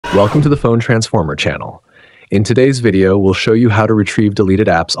Welcome to the Phone Transformer channel. In today's video, we'll show you how to retrieve deleted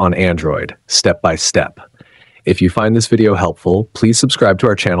apps on Android, step by step. If you find this video helpful, please subscribe to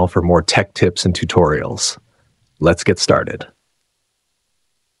our channel for more tech tips and tutorials. Let's get started.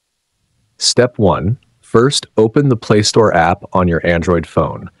 Step 1. First, open the Play Store app on your Android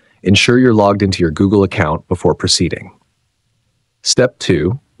phone. Ensure you're logged into your Google account before proceeding. Step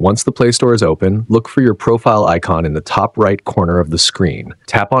 2. Once the Play Store is open, look for your profile icon in the top right corner of the screen.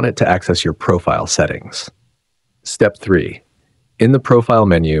 Tap on it to access your profile settings. Step 3. In the Profile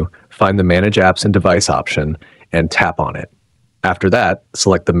menu, find the Manage Apps and Device option and tap on it. After that,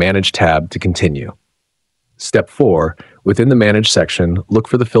 select the Manage tab to continue. Step 4. Within the Manage section, look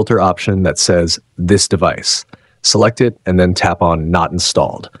for the filter option that says This Device. Select it and then tap on Not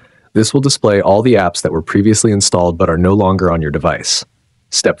Installed. This will display all the apps that were previously installed but are no longer on your device.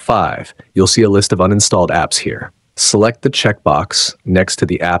 Step 5. You'll see a list of uninstalled apps here. Select the checkbox next to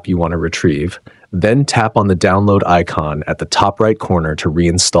the app you want to retrieve, then tap on the download icon at the top right corner to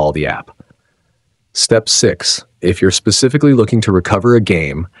reinstall the app. Step 6. If you're specifically looking to recover a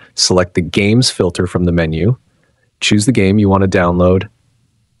game, select the Games filter from the menu, choose the game you want to download,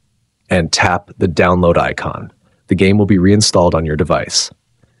 and tap the download icon. The game will be reinstalled on your device.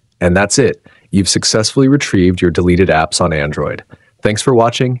 And that's it. You've successfully retrieved your deleted apps on Android. Thanks for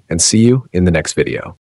watching, and see you in the next video.